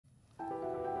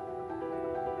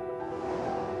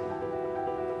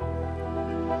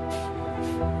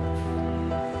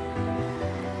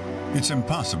It's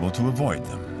impossible to avoid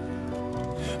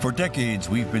them. For decades,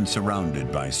 we've been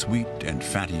surrounded by sweet and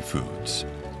fatty foods,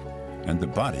 and the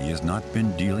body has not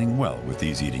been dealing well with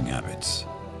these eating habits.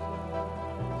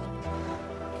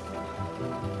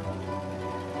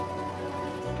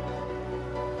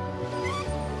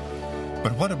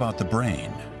 But what about the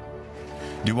brain?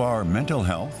 Do our mental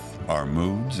health, our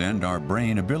moods, and our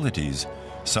brain abilities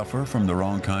suffer from the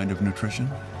wrong kind of nutrition?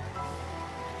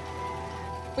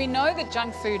 We know that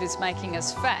junk food is making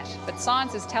us fat, but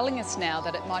science is telling us now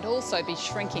that it might also be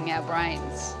shrinking our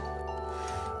brains.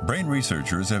 Brain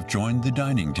researchers have joined the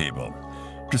dining table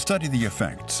to study the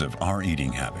effects of our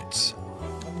eating habits.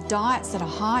 Diets that are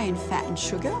high in fat and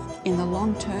sugar in the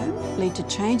long term lead to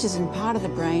changes in part of the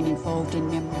brain involved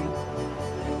in memory.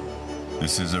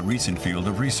 This is a recent field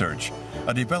of research,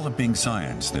 a developing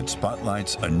science that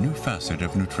spotlights a new facet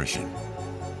of nutrition.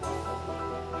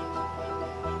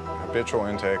 Habitual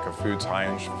intake of foods high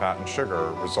in fat and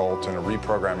sugar result in a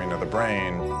reprogramming of the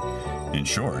brain. In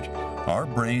short, our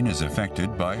brain is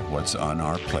affected by what's on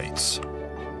our plates.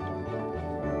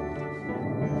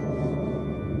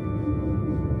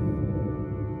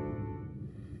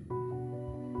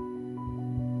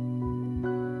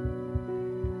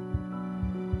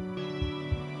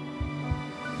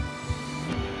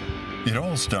 It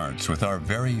all starts with our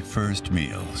very first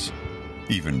meals,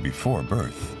 even before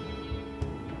birth.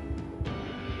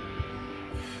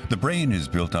 The brain is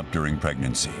built up during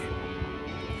pregnancy.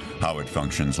 How it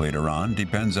functions later on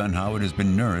depends on how it has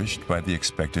been nourished by the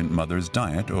expectant mother's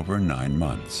diet over 9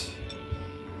 months.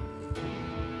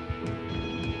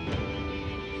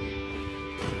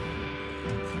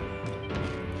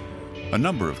 A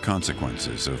number of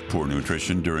consequences of poor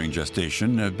nutrition during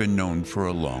gestation have been known for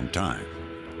a long time.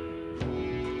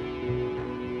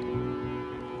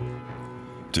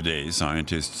 Today,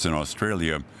 scientists in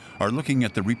Australia are looking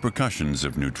at the repercussions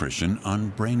of nutrition on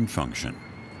brain function.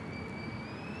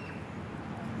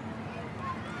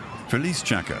 Felice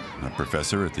Chaka, a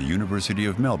professor at the University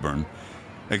of Melbourne,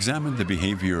 examined the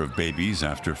behavior of babies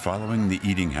after following the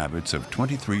eating habits of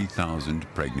 23,000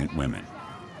 pregnant women.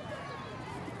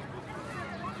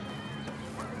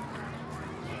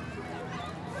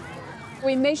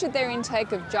 We measured their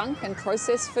intake of junk and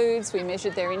processed foods, we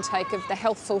measured their intake of the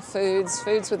healthful foods,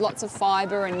 foods with lots of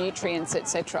fibre and nutrients,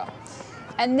 etc.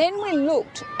 And then we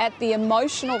looked at the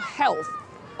emotional health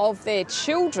of their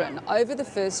children over the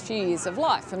first few years of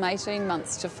life, from 18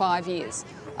 months to 5 years.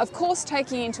 Of course,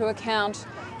 taking into account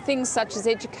things such as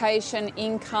education,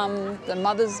 income, the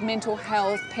mother's mental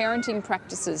health, parenting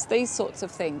practices, these sorts of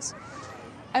things.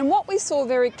 And what we saw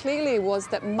very clearly was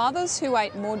that mothers who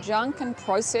ate more junk and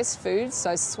processed foods,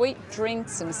 so sweet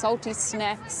drinks and salty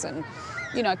snacks and,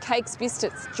 cakes,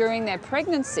 biscuits during their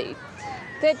pregnancy,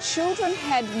 their children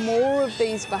had more of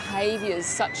these behaviours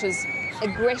such as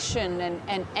aggression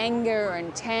and anger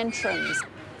and tantrums.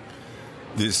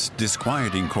 This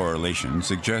disquieting correlation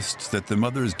suggests that the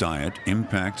mother's diet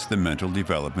impacts the mental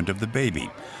development of the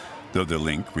baby, though the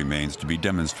link remains to be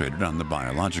demonstrated on the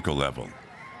biological level.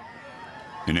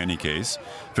 In any case,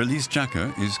 Felice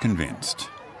Chaka is convinced.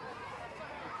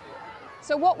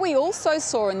 So what we also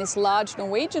saw in this large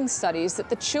Norwegian study is that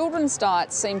the children's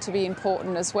diets seem to be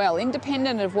important as well,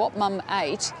 independent of what mum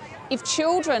ate. If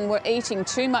children were eating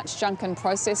too much junk and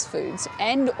processed foods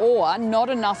and/or not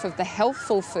enough of the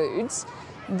healthful foods,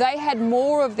 they had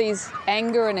more of these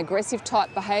anger and aggressive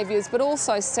type behaviours, but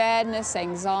also sadness,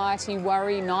 anxiety,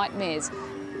 worry, nightmares.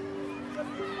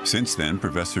 Since then,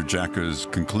 Professor Chaka's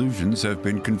conclusions have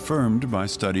been confirmed by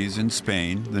studies in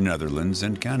Spain, the Netherlands,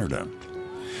 and Canada.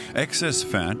 Excess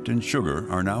fat and sugar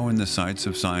are now in the sights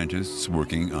of scientists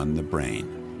working on the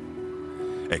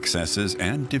brain. Excesses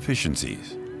and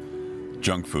deficiencies.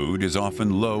 Junk food is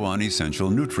often low on essential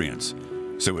nutrients,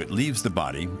 so it leaves the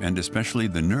body, and especially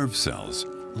the nerve cells,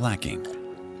 lacking.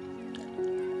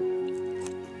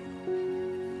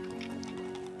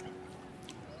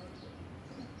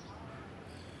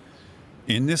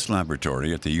 In this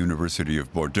laboratory at the University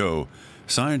of Bordeaux,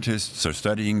 scientists are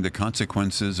studying the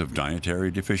consequences of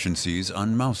dietary deficiencies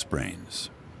on mouse brains.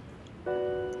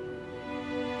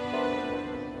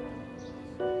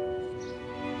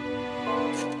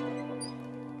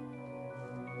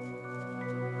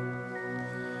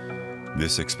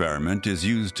 This experiment is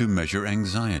used to measure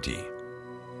anxiety.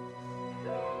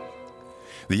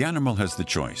 The animal has the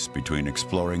choice between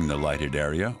exploring the lighted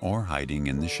area or hiding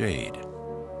in the shade.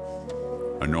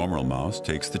 A normal mouse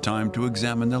takes the time to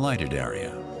examine the lighted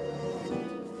area.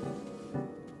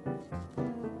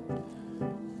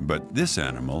 But this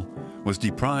animal was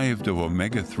deprived of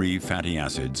omega-3 fatty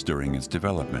acids during its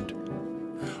development.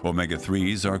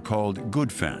 Omega-3s are called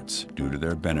good fats due to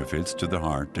their benefits to the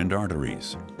heart and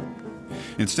arteries.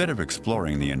 Instead of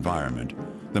exploring the environment,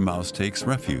 the mouse takes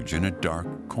refuge in a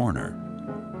dark corner.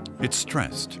 It's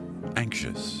stressed,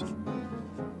 anxious.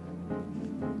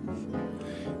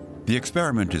 The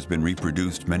experiment has been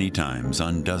reproduced many times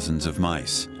on dozens of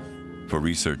mice. For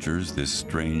researchers, this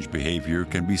strange behavior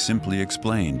can be simply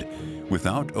explained.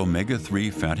 Without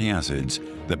omega-3 fatty acids,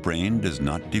 the brain does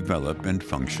not develop and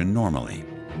function normally.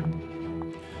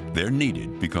 They're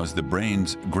needed because the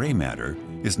brain's gray matter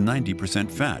is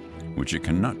 90% fat, which it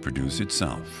cannot produce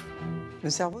itself.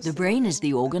 The brain is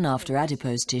the organ after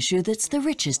adipose tissue that's the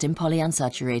richest in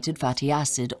polyunsaturated fatty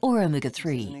acid, or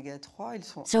omega-3.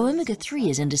 So omega-3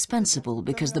 is indispensable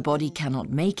because the body cannot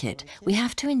make it. We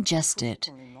have to ingest it.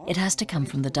 It has to come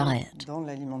from the diet.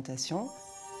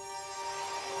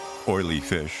 Oily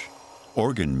fish,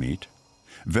 organ meat,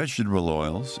 vegetable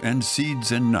oils, and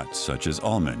seeds and nuts such as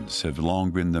almonds have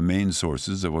long been the main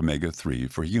sources of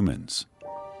omega-3 for humans.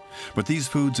 But these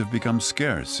foods have become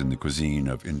scarce in the cuisine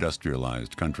of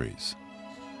industrialized countries.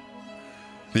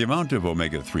 The amount of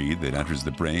omega-3 that enters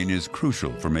the brain is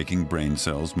crucial for making brain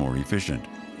cells more efficient,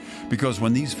 because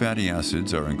when these fatty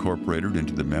acids are incorporated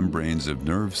into the membranes of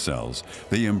nerve cells,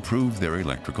 they improve their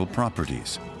electrical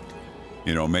properties.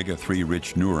 In omega-3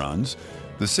 rich neurons,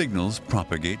 the signals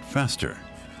propagate faster.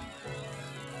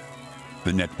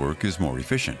 The network is more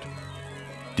efficient.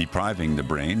 Depriving the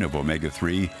brain of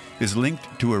omega-3 is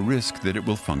linked to a risk that it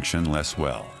will function less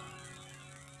well.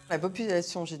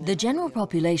 The general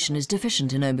population is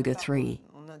deficient in omega-3.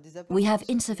 We have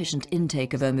insufficient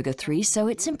intake of omega-3, so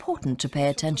it's important to pay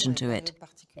attention to it,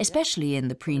 especially in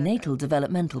the prenatal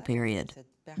developmental period.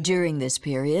 During this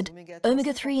period,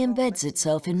 omega-3 embeds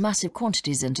itself in massive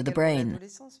quantities into the brain.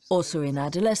 Also in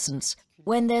adolescence,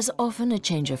 when there's often a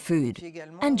change of food,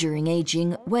 and during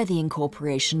aging, where the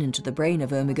incorporation into the brain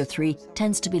of omega-3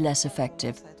 tends to be less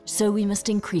effective, so we must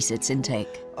increase its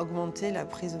intake.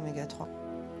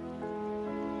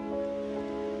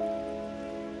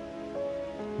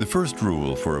 The first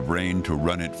rule for a brain to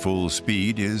run at full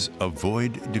speed is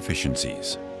avoid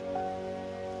deficiencies.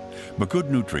 But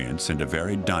good nutrients and a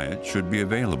varied diet should be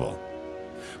available.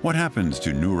 What happens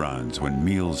to neurons when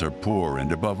meals are poor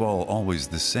and, above all, always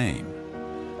the same?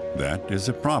 That is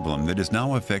a problem that is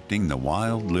now affecting the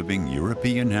wild-living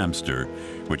European hamster,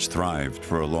 which thrived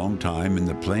for a long time in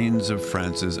the plains of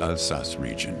France's Alsace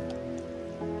region.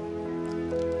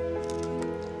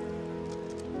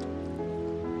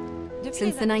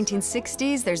 Since the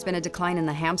 1960s, there's been a decline in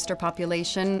the hamster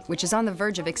population, which is on the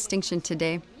verge of extinction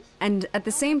today. And at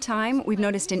the same time, we've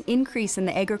noticed an increase in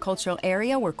the agricultural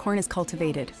area where corn is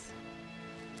cultivated.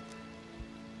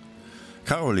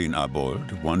 Caroline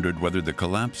Abold wondered whether the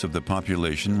collapse of the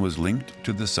population was linked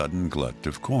to the sudden glut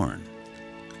of corn.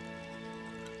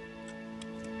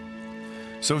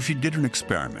 So she did an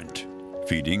experiment,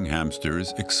 feeding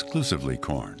hamsters exclusively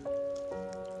corn.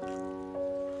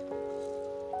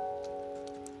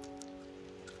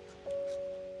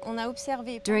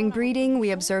 During breeding,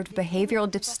 we observed behavioral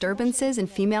disturbances in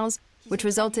females, which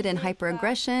resulted in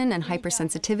hyperaggression and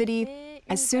hypersensitivity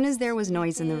as soon as there was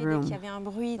noise in the room.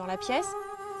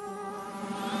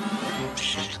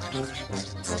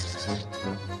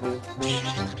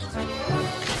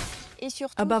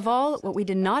 Above all, what we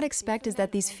did not expect is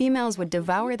that these females would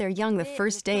devour their young the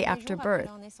first day after birth.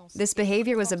 This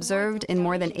behavior was observed in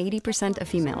more than 80% of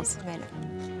females.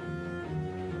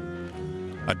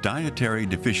 A dietary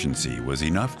deficiency was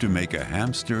enough to make a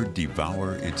hamster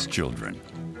devour its children.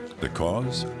 The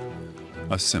cause?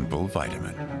 A simple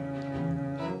vitamin.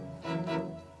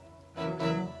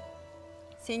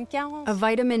 A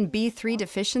vitamin B3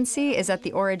 deficiency is at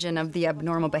the origin of the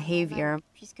abnormal behavior.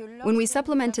 When we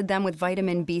supplemented them with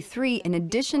vitamin B3 in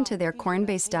addition to their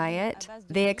corn-based diet,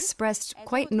 they expressed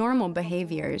quite normal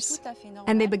behaviors.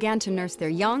 And they began to nurse their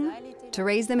young, to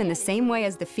raise them in the same way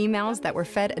as the females that were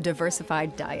fed a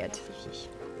diversified diet.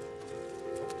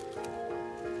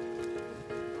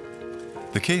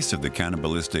 The case of the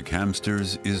cannibalistic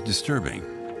hamsters is disturbing.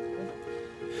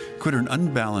 Could an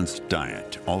unbalanced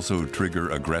diet also trigger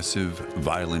aggressive,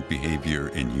 violent behavior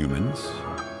in humans?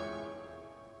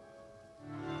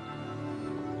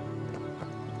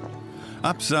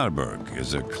 Ab Zaalberg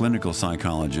is a clinical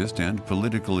psychologist and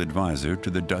political advisor to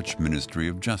the Dutch Ministry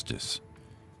of Justice.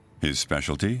 His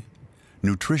specialty?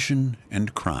 Nutrition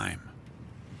and crime.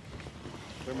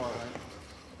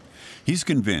 He's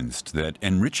convinced that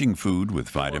enriching food with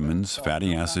vitamins,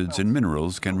 fatty acids, and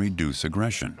minerals can reduce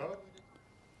aggression.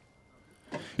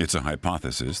 It's a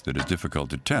hypothesis that is difficult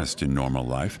to test in normal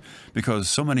life because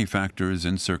so many factors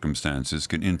and circumstances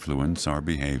can influence our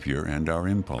behavior and our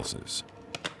impulses.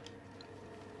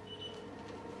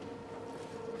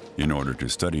 In order to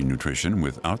study nutrition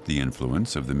without the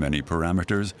influence of the many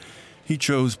parameters, he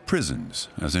chose prisons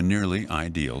as a nearly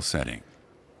ideal setting.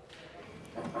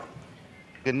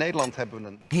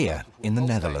 Here, in the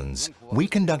Netherlands, we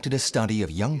conducted a study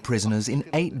of young prisoners in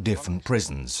 8 different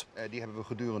prisons.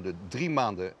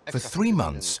 For 3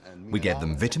 months, we gave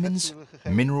them vitamins,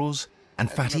 minerals,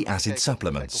 and fatty acid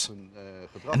supplements.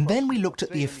 And then we looked at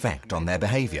the effect on their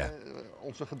behavior.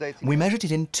 We measured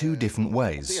it in 2 different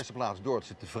ways.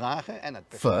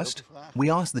 First,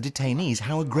 we asked the detainees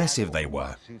how aggressive they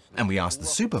were, and we asked the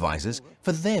supervisors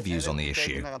for their views on the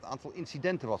issue.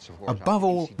 Above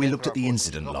all, we looked at the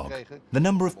incident log, the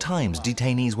number of times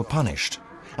detainees were punished,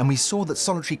 and we saw that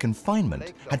solitary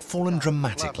confinement had fallen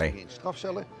dramatically.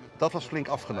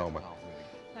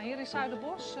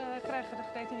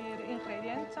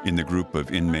 In the group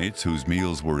of inmates whose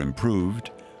meals were improved,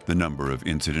 the number of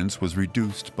incidents was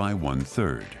reduced by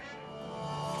 1/3.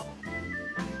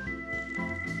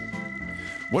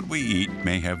 What we eat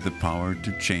may have the power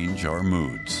to change our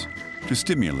moods, to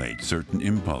stimulate certain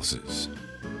impulses.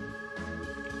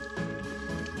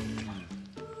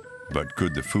 But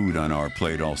could the food on our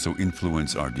plate also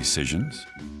influence our decisions?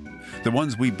 The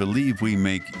ones we believe we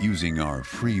make using our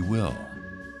free will.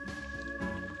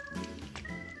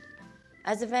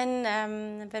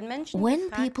 When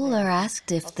people are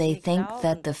asked if they think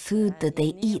that the food that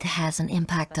they eat has an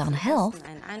impact on health,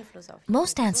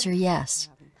 most answer yes.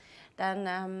 But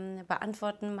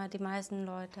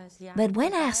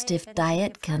when asked if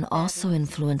diet can also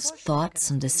influence thoughts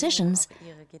and decisions,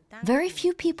 very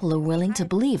few people are willing to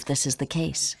believe this is the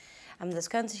case. Das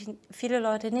können sich viele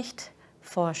Leute nicht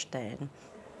vorstellen.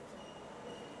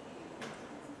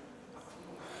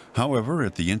 However,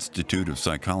 at the Institute of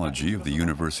Psychology of the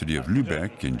University of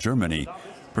Lübeck in Germany,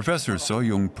 Professor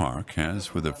So-Young Park has,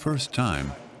 for the first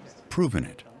time, proven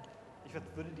it.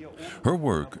 Her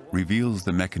work reveals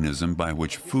the mechanism by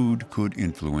which food could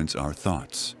influence our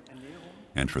thoughts.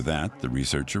 And for that, the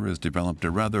researcher has developed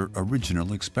a rather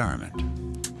original experiment.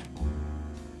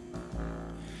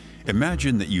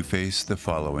 Imagine that you face the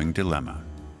following dilemma.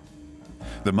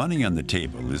 The money on the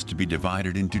table is to be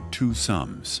divided into 2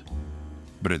 sums.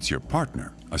 But it's your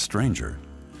partner, a stranger,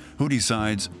 who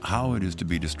decides how it is to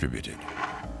be distributed.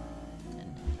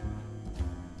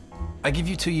 I give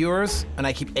you €2 and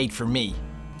I keep 8 for me.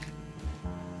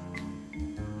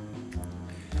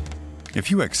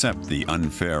 If you accept the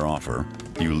unfair offer,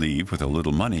 you leave with a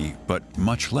little money, but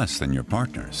much less than your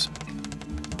partner's.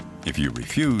 If you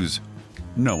refuse,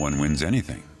 no one wins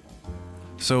anything.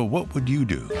 So what would you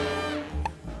do?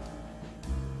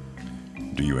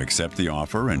 Do you accept the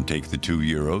offer and take the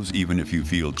 €2 even if you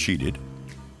feel cheated?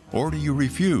 Or do you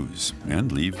refuse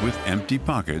and leave with empty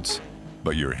pockets,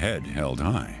 but your head held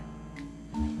high?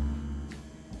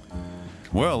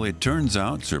 Well, it turns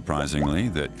out, surprisingly,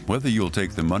 that whether you'll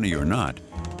take the money or not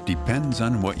depends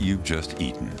on what you've just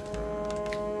eaten.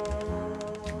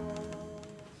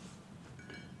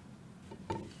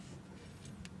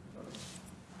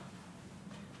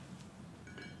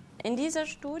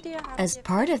 As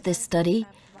part of this study,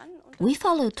 we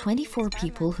followed 24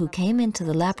 people who came into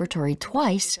the laboratory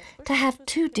twice to have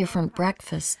 2 different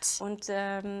breakfasts.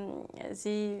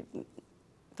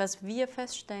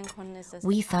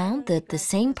 We found that the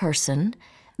same person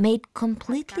made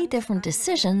completely different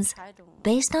decisions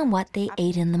based on what they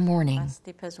ate in the morning.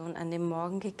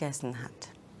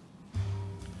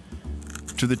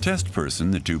 To the test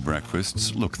person, the 2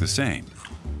 breakfasts look the same.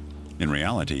 In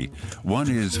reality, one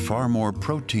is far more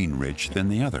protein-rich than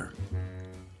the other.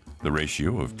 The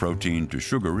ratio of protein to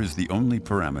sugar is the only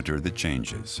parameter that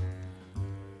changes.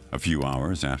 A few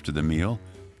hours after the meal,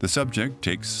 the subject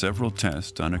takes several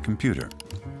tests on a computer.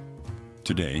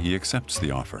 Today, he accepts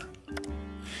the offer.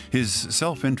 His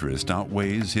self-interest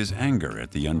outweighs his anger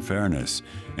at the unfairness,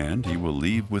 and he will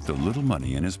leave with a little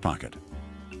money in his pocket.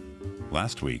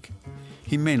 Last week,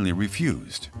 he mainly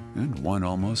refused and won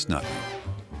almost nothing.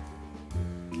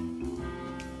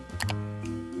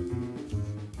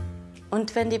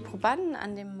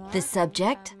 The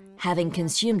subject, having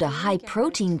consumed a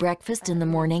high-protein breakfast in the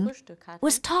morning,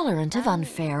 was tolerant of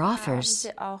unfair offers.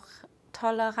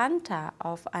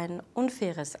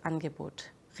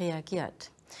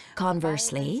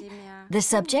 Conversely, the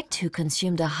subject who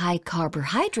consumed a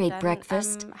high-carbohydrate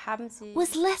breakfast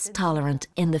was less tolerant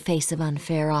in the face of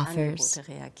unfair offers.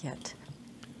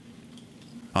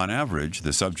 On average,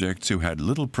 the subjects who had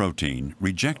little protein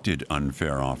rejected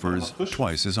unfair offers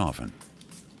twice as often.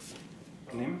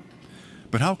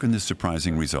 But how can this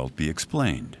surprising result be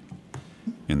explained?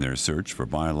 In their search for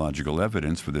biological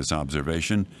evidence for this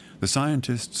observation, the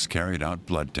scientists carried out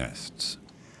blood tests.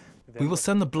 We will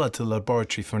send the blood to the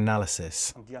laboratory for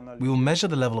analysis. We will measure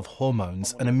the level of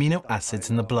hormones and amino acids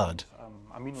in the blood.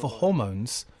 For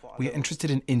hormones, we are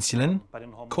interested in insulin,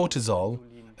 cortisol,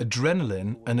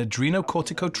 adrenaline, and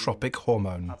adrenocorticotropic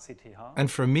hormone.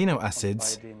 And for amino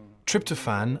acids,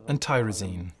 tryptophan and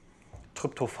tyrosine.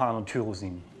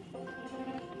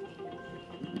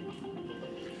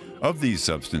 Of these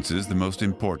substances, the most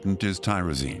important is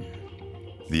tyrosine.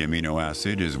 The amino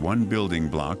acid is one building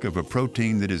block of a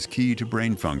protein that is key to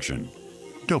brain function,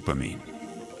 dopamine.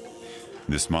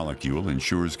 This molecule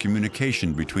ensures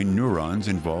communication between neurons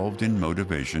involved in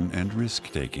motivation and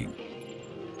risk-taking.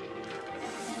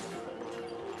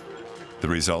 The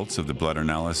results of the blood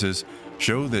analysis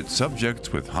show that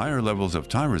subjects with higher levels of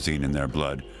tyrosine in their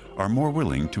blood are more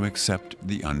willing to accept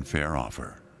the unfair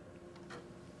offer.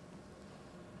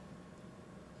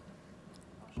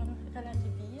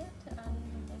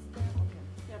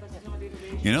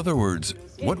 In other words,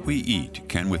 what we eat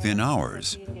can within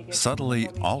hours subtly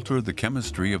alter the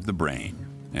chemistry of the brain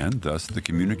and thus the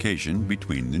communication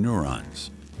between the neurons.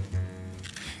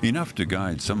 Enough to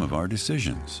guide some of our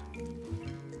decisions.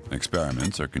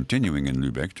 Experiments are continuing in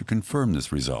Lübeck to confirm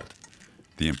this result.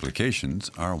 The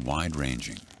implications are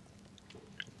wide-ranging.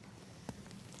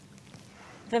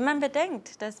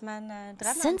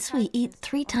 Since we eat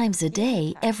 3 times a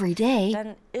day, every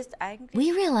day,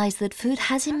 we realize that food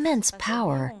has immense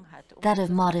power, that of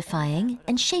modifying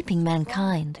and shaping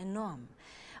mankind.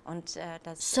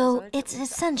 So it's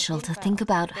essential to think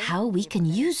about how we can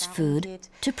use food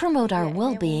to promote our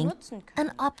well-being and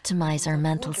optimize our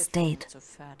mental state.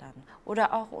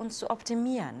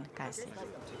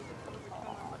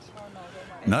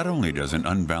 Not only does an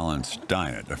unbalanced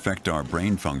diet affect our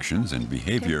brain functions and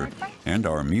behavior, and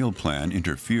our meal plan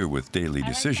interfere with daily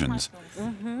decisions,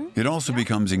 it also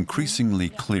becomes increasingly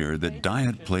clear that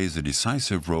diet plays a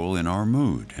decisive role in our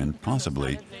mood and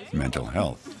possibly mental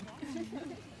health.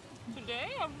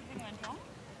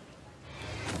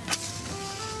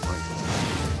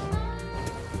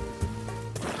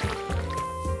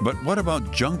 But what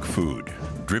about junk food,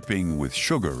 dripping with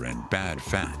sugar and bad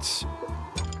fats?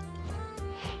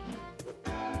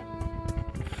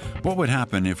 What would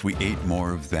happen if we ate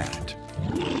more of that?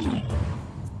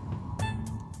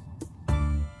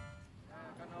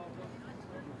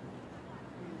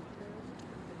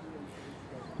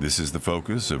 This is the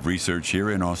focus of research here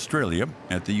in Australia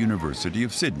at the University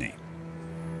of Sydney.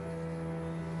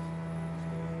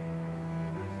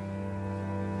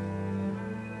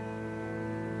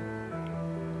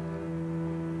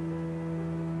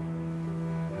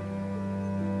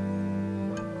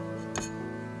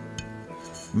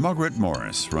 Margaret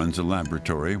Morris runs a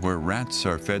laboratory where rats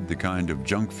are fed the kind of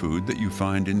junk food that you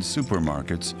find in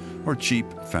supermarkets or cheap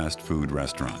fast food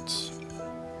restaurants.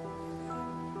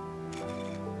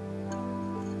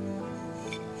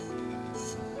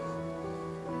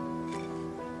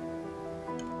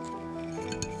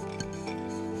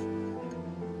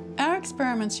 Our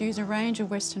experiments use a range of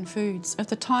Western foods of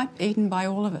the type eaten by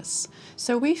all of us.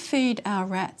 So we feed our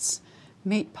rats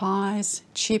meat pies,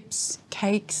 chips,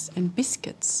 cakes and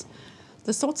biscuits,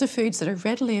 the sorts of foods that are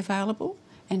readily available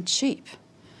and cheap.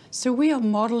 So we are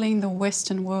modelling the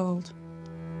Western world.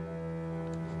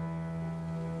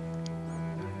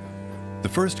 The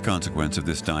first consequence of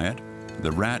this diet,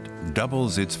 the rat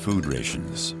doubles its food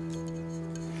rations.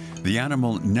 The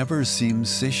animal never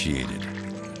seems satiated,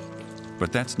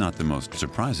 but that's not the most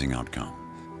surprising outcome.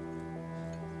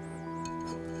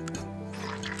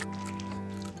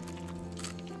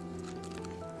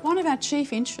 One of our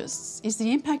chief interests is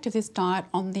the impact of this diet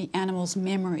on the animal's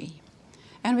memory.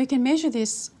 And we can measure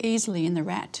this easily in the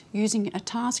rat using a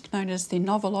task known as the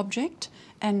novel object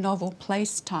and novel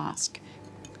place task.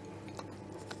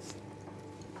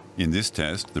 In this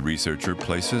test, the researcher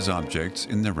places objects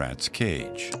in the rat's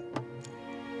cage.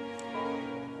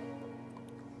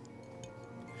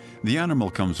 The animal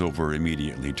comes over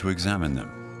immediately to examine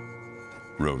them.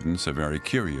 Rodents are very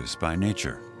curious by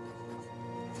nature.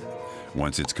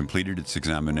 Once it's completed its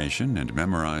examination and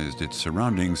memorized its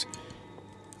surroundings,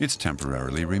 it's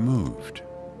temporarily removed.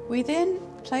 We then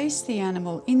place the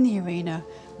animal in the arena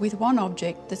with one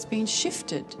object that's been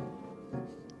shifted.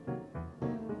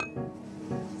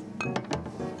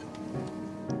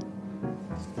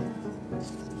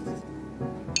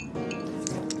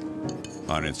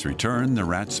 On its return, the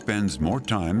rat spends more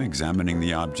time examining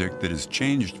the object that has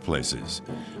changed places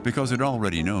because it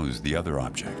already knows the other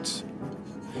objects.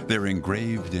 They're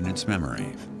engraved in its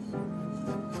memory.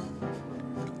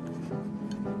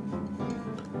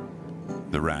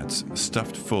 the rats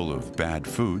stuffed full of bad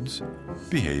foods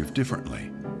behave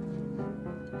differently.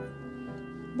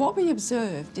 What we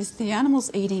observed is the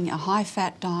animals eating a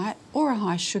high-fat diet or a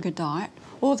high-sugar diet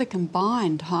or the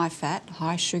combined high-fat,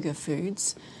 high-sugar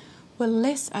foods were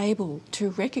less able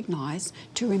to recognise,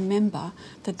 to remember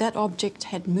that that object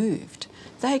had moved.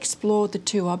 They explored the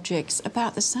two objects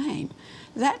about the same.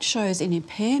 That shows an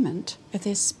impairment of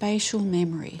their spatial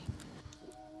memory.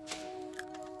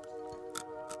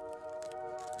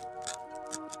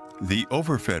 The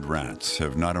overfed rats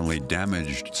have not only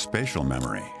damaged spatial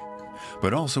memory,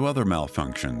 but also other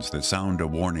malfunctions that sound a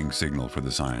warning signal for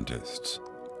the scientists.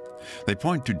 They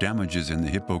point to damages in the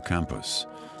hippocampus,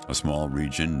 a small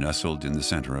region nestled in the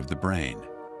center of the brain.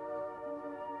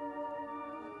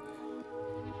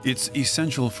 It's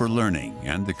essential for learning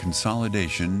and the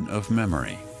consolidation of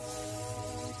memory.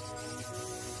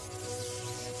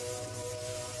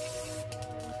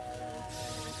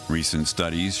 Recent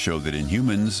studies show that in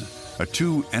humans, a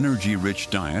too energy-rich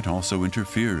diet also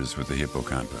interferes with the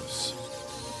hippocampus.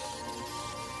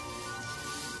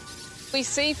 We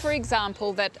see, for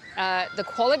example, that the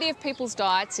quality of people's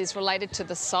diets is related to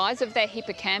the size of their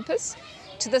hippocampus,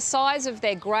 to the size of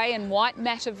their grey and white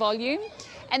matter volume,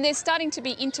 and there's starting to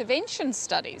be intervention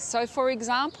studies. So, for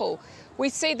example, we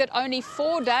see that only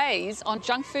 4 days on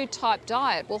junk food type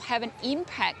diet will have an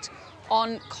impact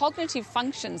on cognitive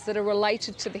functions that are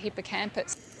related to the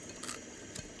hippocampus.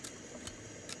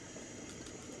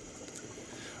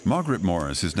 Margaret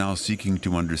Morris is now seeking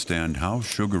to understand how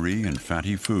sugary and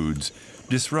fatty foods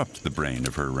disrupt the brain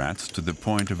of her rats to the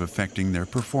point of affecting their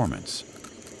performance.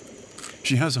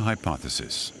 She has a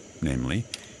hypothesis, namely,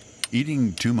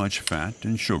 eating too much fat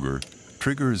and sugar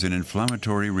triggers an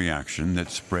inflammatory reaction that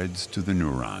spreads to the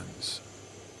neurons.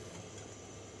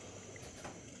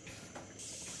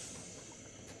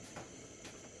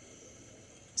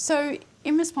 So,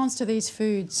 in response to these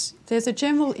foods, there's a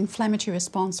general inflammatory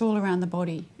response all around the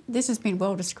body. This has been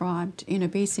well described in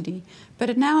obesity, but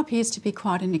it now appears to be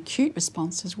quite an acute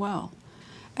response as well.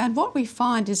 And what we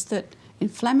find is that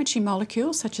inflammatory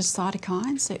molecules such as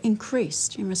cytokines are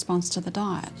increased in response to the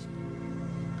diet.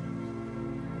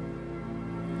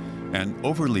 An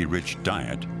overly rich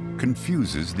diet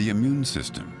confuses the immune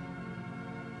system.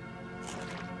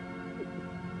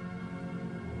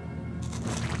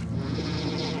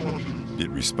 It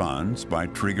responds by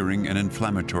triggering an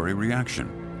inflammatory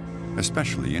reaction,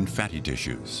 especially in fatty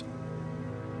tissues.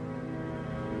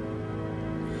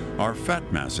 Our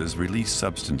fat masses release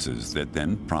substances that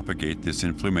then propagate this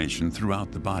inflammation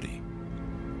throughout the body.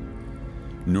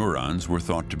 Neurons were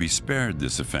thought to be spared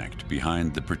this effect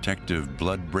behind the protective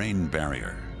blood-brain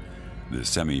barrier, the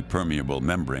semi-permeable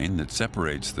membrane that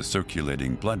separates the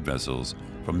circulating blood vessels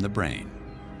from the brain.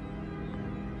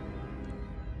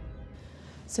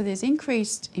 So there's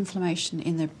increased inflammation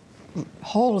in the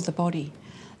whole of the body,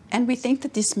 and we think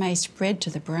that this may spread to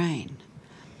the brain.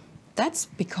 That's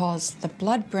because the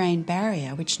blood-brain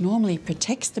barrier, which normally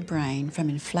protects the brain from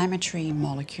inflammatory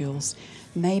molecules,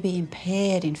 may be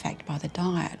impaired, in fact, by the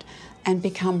diet and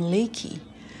become leaky,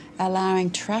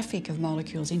 allowing traffic of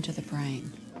molecules into the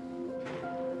brain.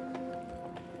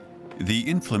 The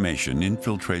inflammation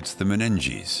infiltrates the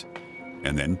meninges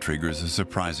and then triggers a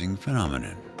surprising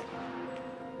phenomenon.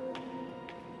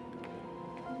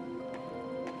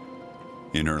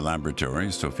 In her laboratory,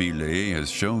 Sophie Ley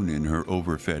has shown in her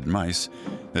overfed mice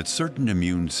that certain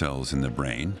immune cells in the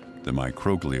brain, the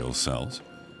microglial cells,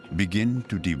 begin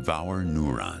to devour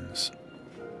neurons.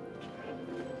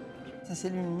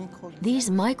 These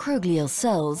microglial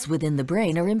cells within the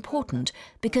brain are important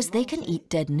because they can eat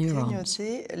dead neurons.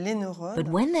 But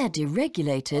when they're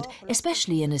deregulated,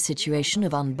 especially in a situation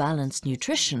of unbalanced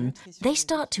nutrition, they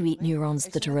start to eat neurons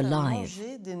that are alive.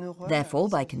 Therefore,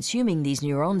 by consuming these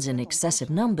neurons in excessive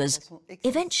numbers,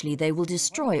 eventually they will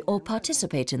destroy or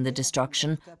participate in the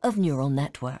destruction of neural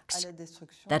networks.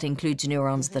 That includes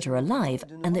neurons that are alive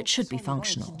and that should be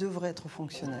functional.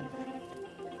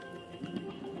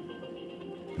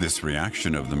 This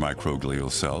reaction of the microglial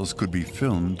cells could be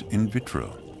filmed in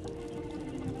vitro.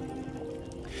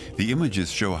 The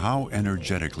images show how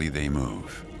energetically they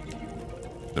move.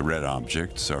 The red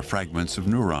objects are fragments of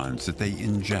neurons that they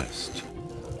ingest.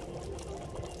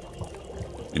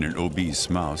 In an obese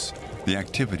mouse, the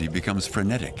activity becomes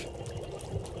frenetic.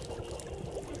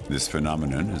 This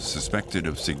phenomenon is suspected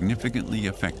of significantly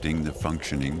affecting the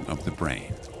functioning of the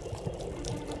brain.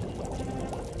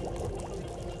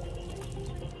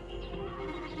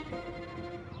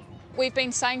 We've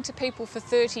been saying to people for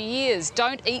 30 years,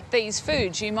 don't eat these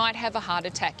foods, you might have a heart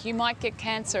attack, you might get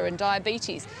cancer and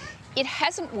diabetes. It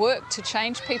hasn't worked to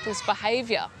change people's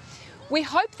behaviour. We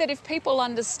hope that if people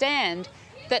understand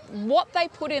that what they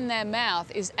put in their mouth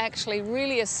is actually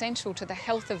really essential to the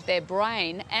health of their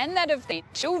brain and that of their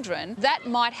children, that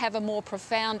might have a more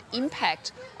profound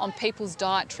impact on people's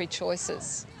dietary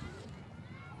choices.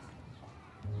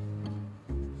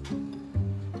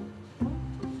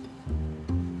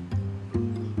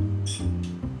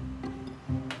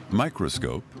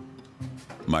 Microscope,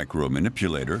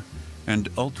 micromanipulator, and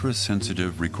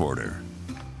ultra-sensitive recorder.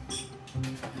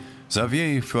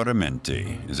 Xavier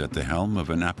Fioramente is at the helm of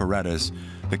an apparatus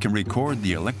that can record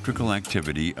the electrical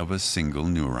activity of a single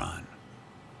neuron.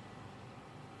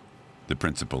 The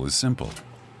principle is simple.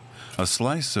 A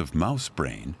slice of mouse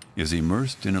brain is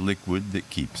immersed in a liquid that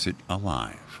keeps it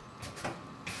alive.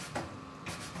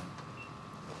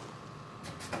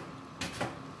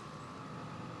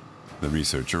 The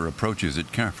researcher approaches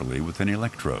it carefully with an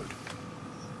electrode.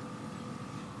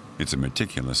 It's a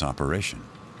meticulous operation.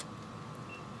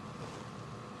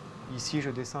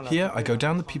 Here I go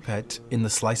down the pipette in the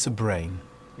slice of brain.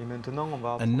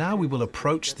 And now we will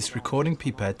approach this recording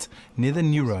pipette near the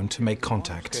neuron to make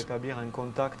contact.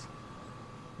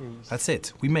 That's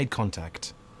it, we made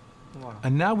contact.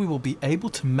 And now we will be able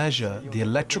to measure the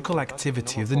electrical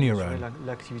activity of the neuron.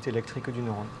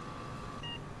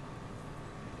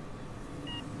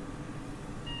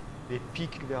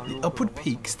 The upward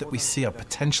peaks that we see are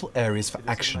potential areas for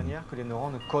action.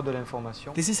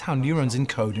 This is how neurons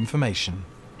encode information.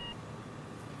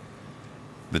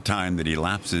 The time that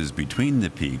elapses between the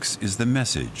peaks is the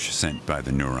message sent by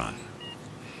the neuron.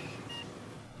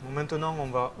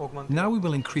 Now we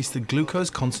will increase the glucose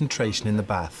concentration in the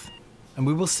bath, and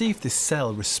we will see if this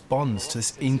cell responds to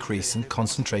this increase in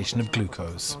concentration of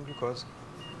glucose.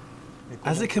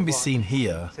 As it can be seen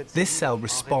here, this cell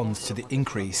responds to the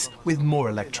increase with more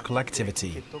electrical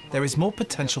activity. There is more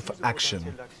potential for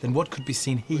action than what could be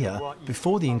seen here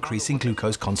before the increase in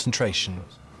glucose concentration.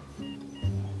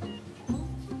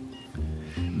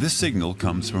 This signal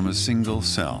comes from a single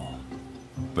cell,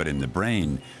 but in the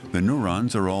brain, the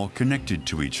neurons are all connected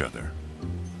to each other.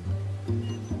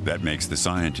 That makes the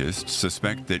scientists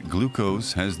suspect that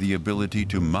glucose has the ability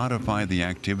to modify the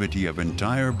activity of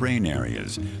entire brain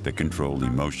areas that control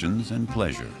emotions and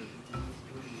pleasure.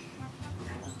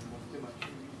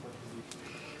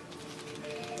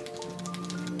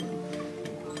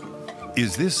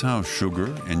 Is this how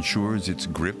sugar ensures its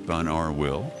grip on our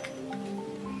will?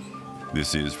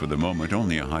 This is, for the moment,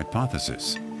 only a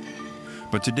hypothesis.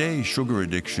 But today, sugar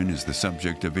addiction is the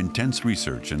subject of intense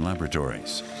research in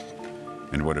laboratories.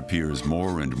 And what appears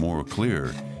more and more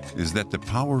clear is that the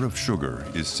power of sugar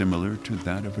is similar to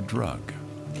that of a drug.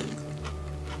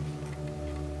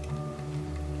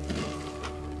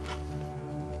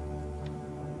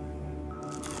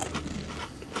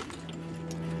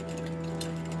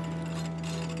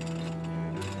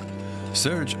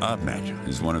 Serge Ahmed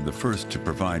is one of the first to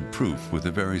provide proof with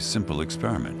a very simple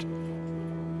experiment.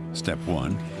 Step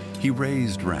 1, he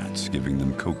raised rats, giving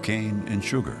them cocaine and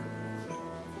sugar.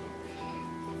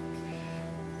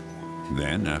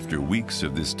 Then, after weeks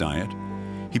of this diet,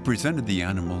 he presented the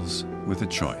animals with a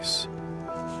choice.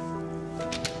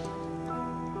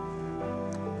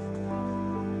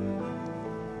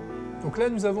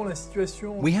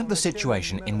 We have the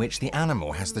situation in which the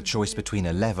animal has the choice between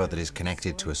a lever that is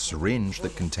connected to a syringe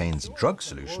that contains a drug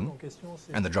solution,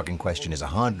 and the drug in question is a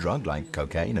hard drug like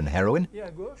cocaine and heroin,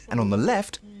 and on the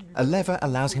left, a lever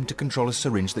allows him to control a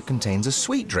syringe that contains a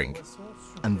sweet drink.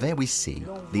 And there we see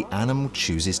the animal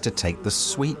chooses to take the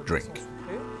sweet drink.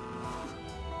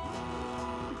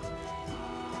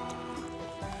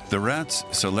 The rats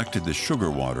selected the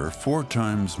sugar water 4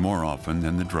 times more often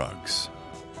than the drugs.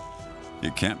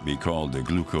 It can't be called a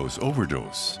glucose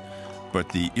overdose, but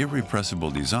the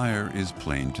irrepressible desire is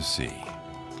plain to see.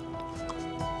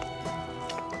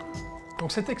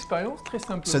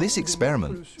 So this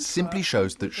experiment simply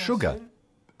shows that sugar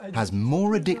has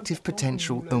more addictive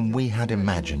potential than we had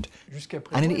imagined,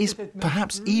 and it is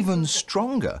perhaps even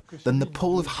stronger than the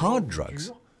pull of hard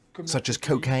drugs, such as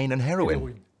cocaine and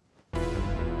heroin.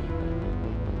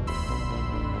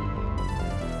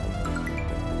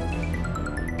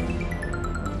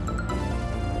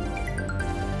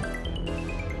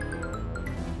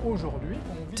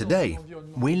 Today,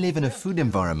 we live in a food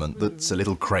environment that's a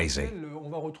little crazy.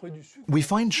 We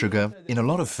find sugar in a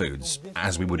lot of foods,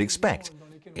 as we would expect,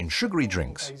 in sugary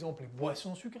drinks.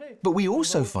 But we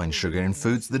also find sugar in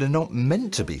foods that are not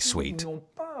meant to be sweet,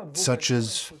 such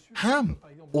as ham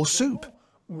or soup.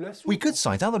 We could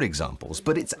cite other examples,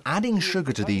 but it's adding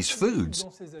sugar to these foods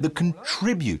that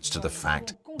contributes to the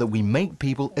fact that we make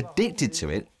people addicted to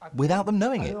it without them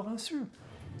knowing it.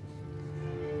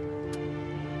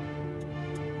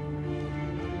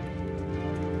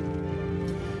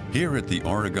 Here at the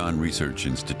Oregon Research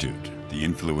Institute, the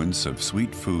influence of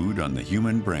sweet food on the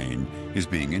human brain is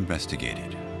being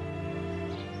investigated.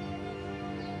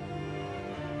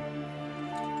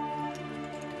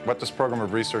 What this program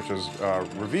of research has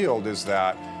revealed is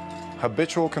that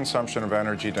habitual consumption of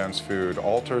energy-dense food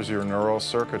alters your neural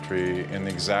circuitry in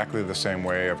exactly the same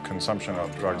way of consumption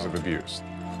of drugs of abuse.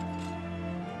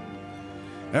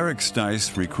 Eric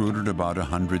Stice recruited about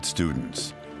 100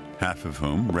 students, half of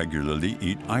whom regularly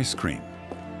eat ice cream,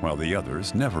 while the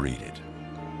others never eat it.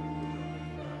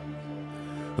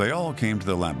 They all came to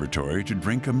the laboratory to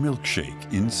drink a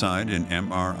milkshake inside an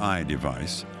MRI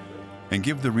device and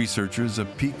give the researchers a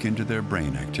peek into their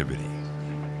brain activity.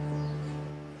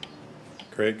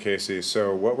 Great, Casey.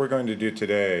 So what we're going to do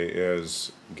today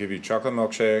is give you chocolate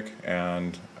milkshake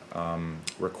and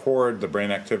record the brain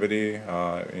activity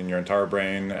in your entire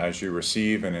brain as you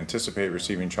receive and anticipate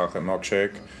receiving chocolate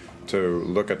milkshake to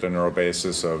look at the neural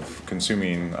basis of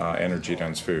consuming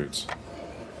energy-dense foods.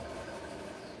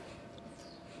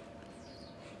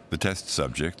 The test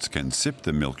subjects can sip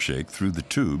the milkshake through the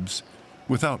tubes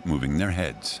without moving their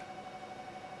heads.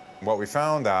 What we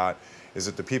found out is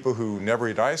that the people who never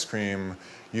eat ice cream,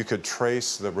 you could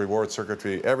trace the reward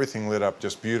circuitry, everything lit up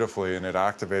just beautifully and it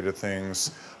activated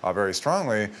things very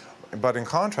strongly. But in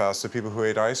contrast, the people who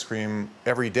ate ice cream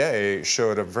every day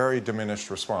showed a very diminished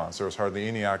response. There was hardly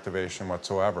any activation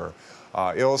whatsoever,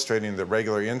 illustrating that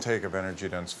regular intake of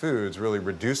energy-dense foods really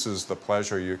reduces the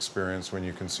pleasure you experience when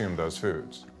you consume those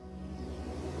foods.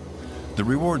 The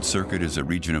reward circuit is a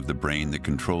region of the brain that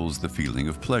controls the feeling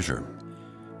of pleasure.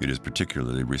 It is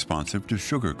particularly responsive to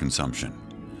sugar consumption.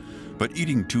 But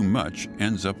eating too much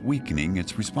ends up weakening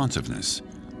its responsiveness,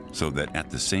 so that at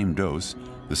the same dose,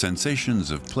 the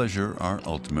sensations of pleasure are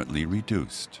ultimately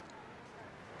reduced.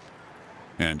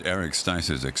 And Eric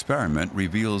Stice's experiment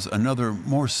reveals another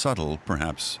more subtle,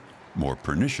 perhaps more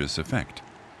pernicious effect.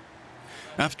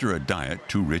 After a diet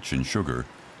too rich in sugar,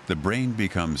 the brain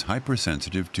becomes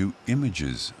hypersensitive to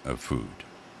images of food.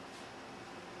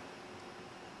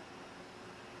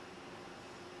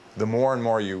 The more and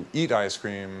more you eat ice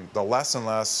cream, the less and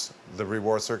less the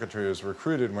reward circuitry is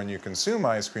recruited when you consume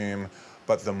ice cream,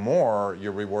 but the more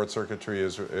your reward circuitry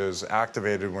is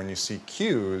activated when you see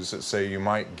cues that say you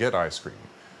might get ice cream.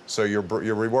 So your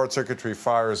reward circuitry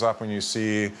fires up when you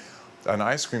see an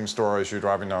ice cream store as you're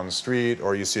driving down the street,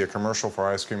 or you see a commercial for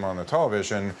ice cream on the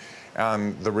television,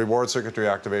 and the reward circuitry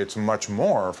activates much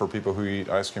more for people who eat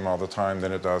ice cream all the time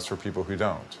than it does for people who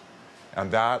don't. And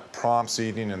that prompts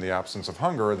eating in the absence of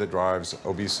hunger that drives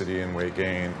obesity and weight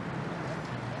gain.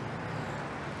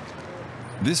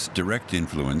 This direct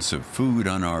influence of food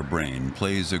on our brain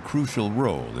plays a crucial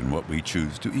role in what we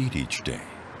choose to eat each day.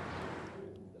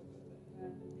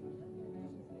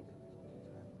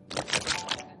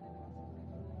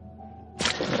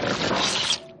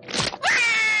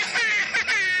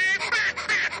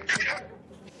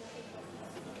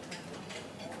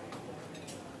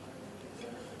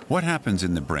 What happens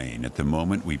in the brain at the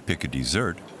moment we pick a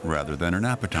dessert rather than an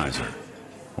appetizer,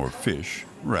 or fish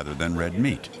rather than red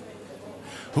meat?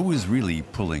 Who is really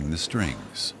pulling the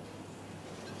strings?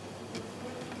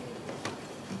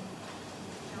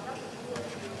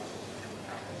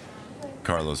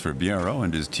 Carlos Ribeiro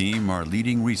and his team are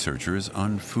leading researchers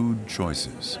on food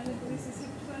choices.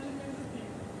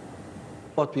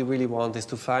 What we really want is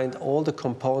to find all the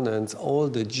components, all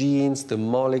the genes, the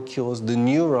molecules, the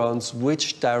neurons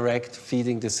which direct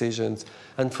feeding decisions.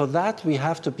 And for that, we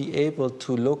have to be able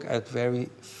to look at very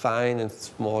fine and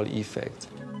small effects.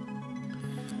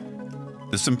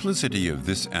 The simplicity of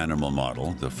this animal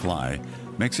model, the fly,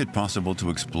 makes it possible to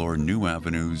explore new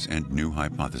avenues and new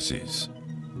hypotheses.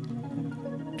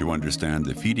 To understand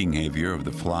the feeding behavior of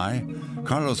the fly,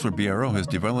 Carlos Ribeiro has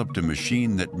developed a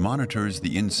machine that monitors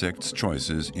the insect's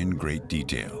choices in great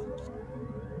detail.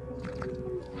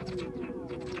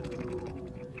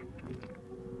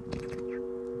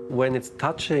 When it's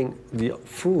touching the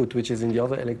food, which is in the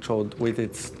other electrode, with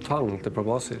its tongue, the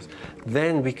proboscis,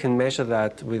 then we can measure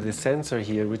that with the sensor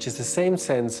here, which is the same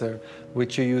sensor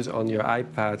which you use on your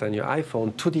iPad and your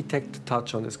iPhone to detect the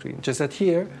touch on the screen. Just that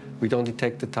here, we don't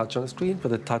detect the touch on the screen,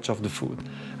 but the touch of the food.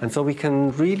 And so we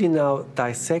can really now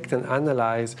dissect and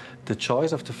analyze the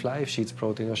choice of the fly, if she eats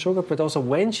protein or sugar, but also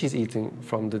when she's eating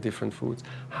from the different foods,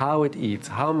 how it eats,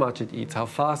 how much it eats, how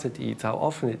fast it eats, how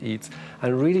often it eats,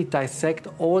 and really dissect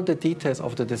all the details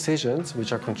of the decisions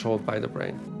which are controlled by the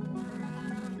brain.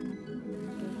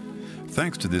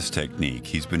 Thanks to this technique,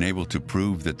 he's been able to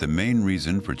prove that the main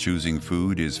reason for choosing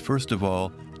food is, first of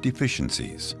all,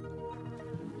 deficiencies.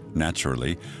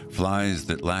 Naturally, flies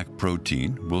that lack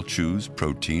protein will choose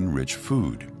protein-rich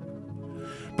food.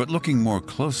 But looking more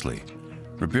closely,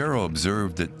 Ribeiro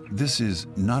observed that this is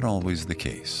not always the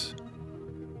case.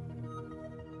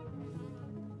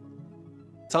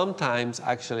 Sometimes,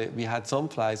 actually, we had some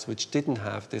flies which didn't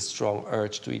have this strong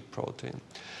urge to eat protein.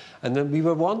 And then we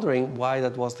were wondering why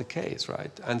that was the case,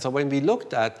 right? And so when we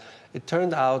looked at, it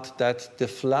turned out that the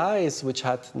flies which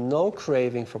had no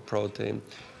craving for protein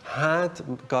had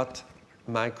gut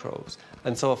microbes.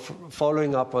 And so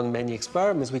following up on many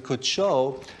experiments, we could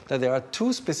show that there are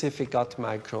two specific gut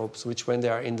microbes which, when they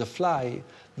are in the fly,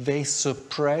 they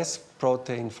suppress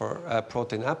protein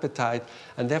appetite,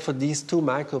 and therefore these two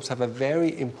microbes have a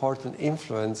very important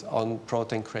influence on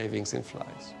protein cravings in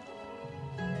flies.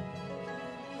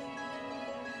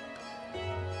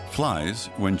 Flies,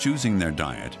 when choosing their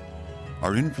diet,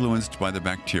 are influenced by the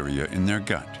bacteria in their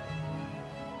gut.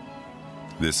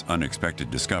 This unexpected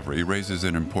discovery raises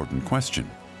an important question.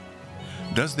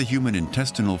 Does the human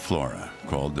intestinal flora,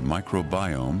 called the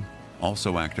microbiome,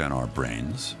 also act on our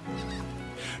brains?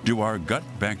 Do our gut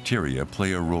bacteria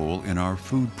play a role in our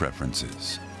food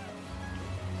preferences?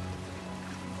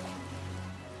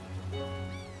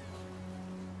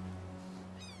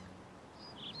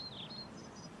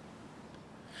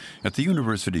 At the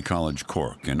University College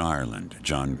Cork in Ireland,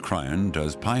 John Cryan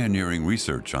does pioneering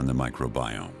research on the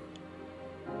microbiome.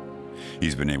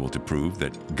 He's been able to prove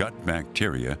that gut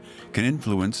bacteria can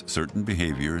influence certain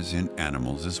behaviors in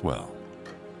animals as well.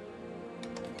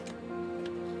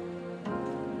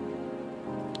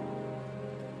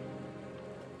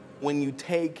 When you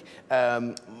take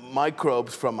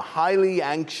microbes from highly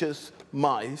anxious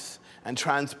mice and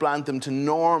transplant them to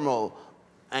normal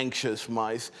anxious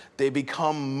mice, they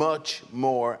become much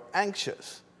more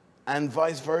anxious, and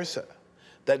vice versa.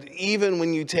 That even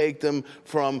when you take them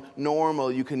from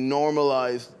normal, you can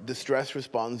normalize the stress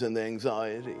response and the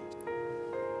anxiety.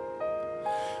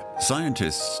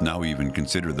 Scientists now even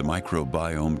consider the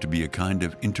microbiome to be a kind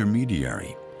of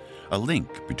intermediary, a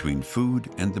link between food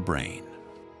and the brain.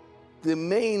 The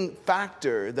main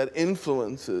factor that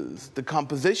influences the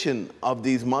composition of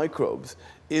these microbes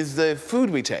is the food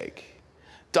we take.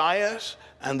 Diet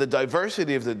and the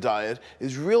diversity of the diet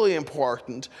is really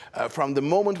important from the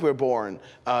moment we're born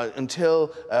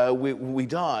until we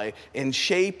die in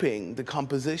shaping the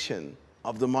composition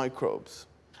of the microbes.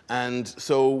 And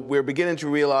so we're beginning to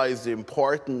realize the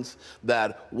importance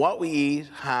that what we eat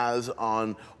has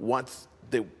on what's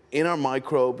in our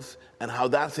microbes and how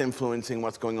that's influencing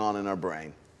what's going on in our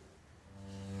brain.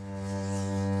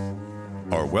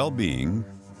 Our well-being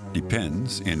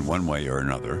depends, in one way or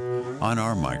another, on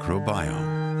our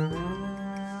microbiome.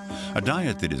 A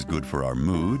diet that is good for our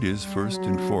mood is first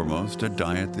and foremost a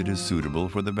diet that is suitable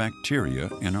for the bacteria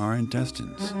in our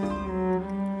intestines.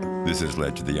 This has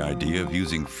led to the idea of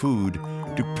using food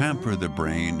to pamper the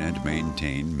brain and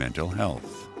maintain mental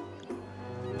health.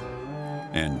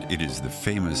 And it is the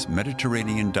famous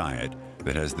Mediterranean diet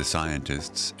that has the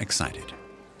scientists excited.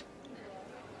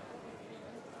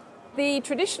 The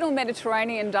traditional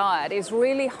Mediterranean diet is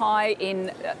really high in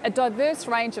a diverse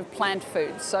range of plant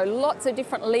foods, so lots of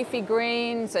different leafy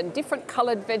greens and different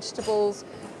coloured vegetables,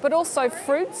 but also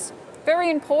fruits, very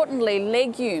importantly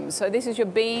legumes, so this is your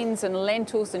beans and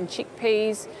lentils and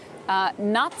chickpeas,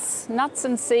 nuts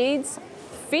and seeds,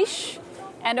 fish,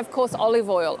 and of course olive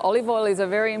oil. Olive oil is a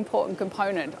very important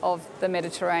component of the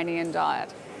Mediterranean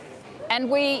diet. And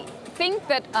we think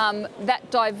that that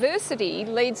diversity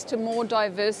leads to more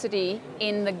diversity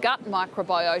in the gut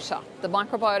microbiota, the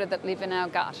microbiota that live in our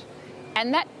gut.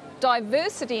 And that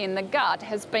diversity in the gut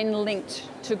has been linked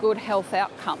to good health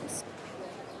outcomes.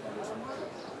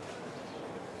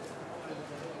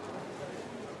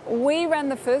 We ran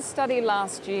the first study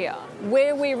last year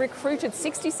where we recruited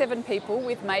 67 people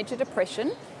with major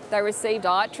depression. They received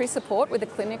dietary support with a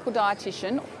clinical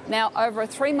dietitian. Now, over a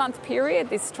 3-month period,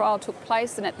 this trial took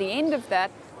place, and at the end of that,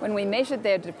 when we measured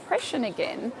their depression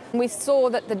again, we saw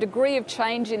that the degree of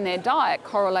change in their diet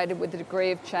correlated with the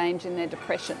degree of change in their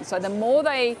depression. So the more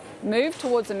they moved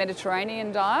towards a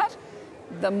Mediterranean diet,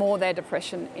 the more their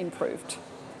depression improved.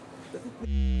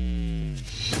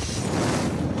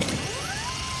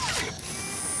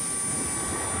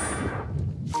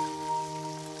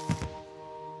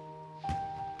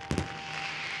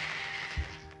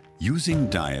 Using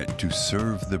diet to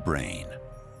serve the brain.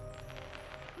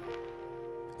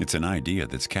 It's an idea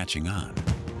that's catching on.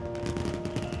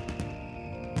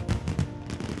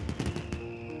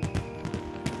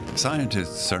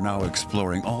 Scientists are now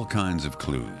exploring all kinds of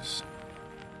clues.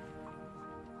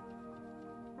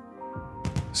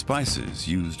 Spices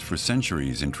used for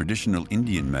centuries in traditional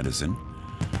Indian medicine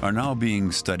are now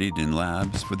being studied in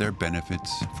labs for their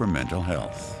benefits for mental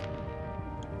health.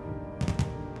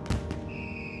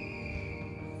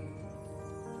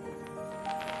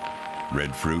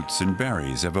 Red fruits and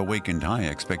berries have awakened high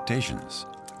expectations.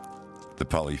 The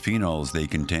polyphenols they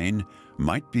contain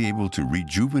might be able to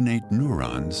rejuvenate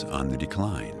neurons on the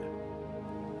decline.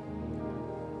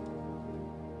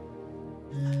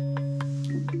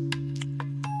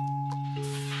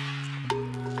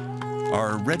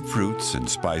 Are red fruits and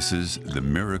spices the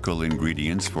miracle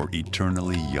ingredients for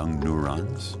eternally young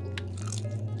neurons?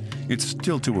 It's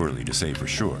still too early to say for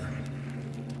sure.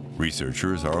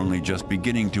 Researchers are only just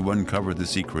beginning to uncover the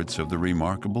secrets of the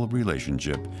remarkable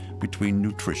relationship between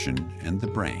nutrition and the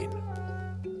brain.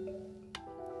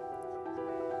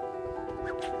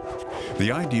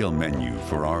 The ideal menu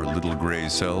for our little gray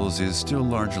cells is still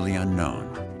largely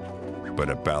unknown, but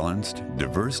a balanced,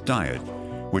 diverse diet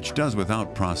which does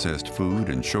without processed food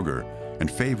and sugar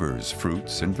and favors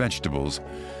fruits and vegetables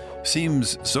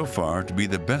seems so far to be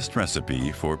the best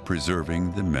recipe for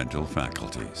preserving the mental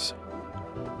faculties.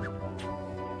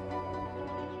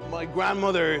 My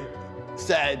grandmother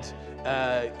said,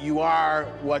 you are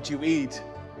what you eat,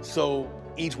 so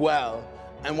eat well.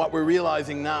 And what we're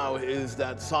realizing now is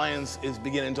that science is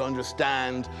beginning to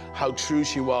understand how true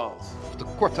she was.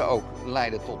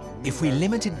 If we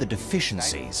limited the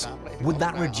deficiencies, would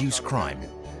that reduce crime?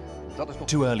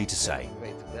 Too early to say.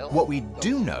 What we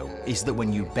do know is that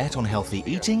when you bet on healthy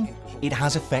eating, it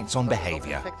has effects on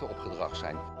behavior.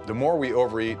 The more we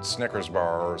overeat Snickers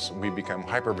bars, we become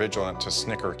hypervigilant to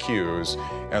Snicker cues,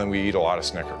 and we eat a lot of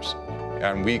Snickers.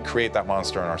 And we create that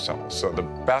monster in ourselves. So the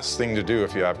best thing to do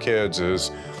if you have kids is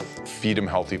feed them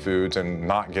healthy foods and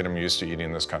not get them used to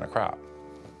eating this kind of crap.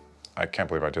 I can't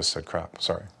believe I just said crap,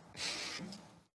 sorry.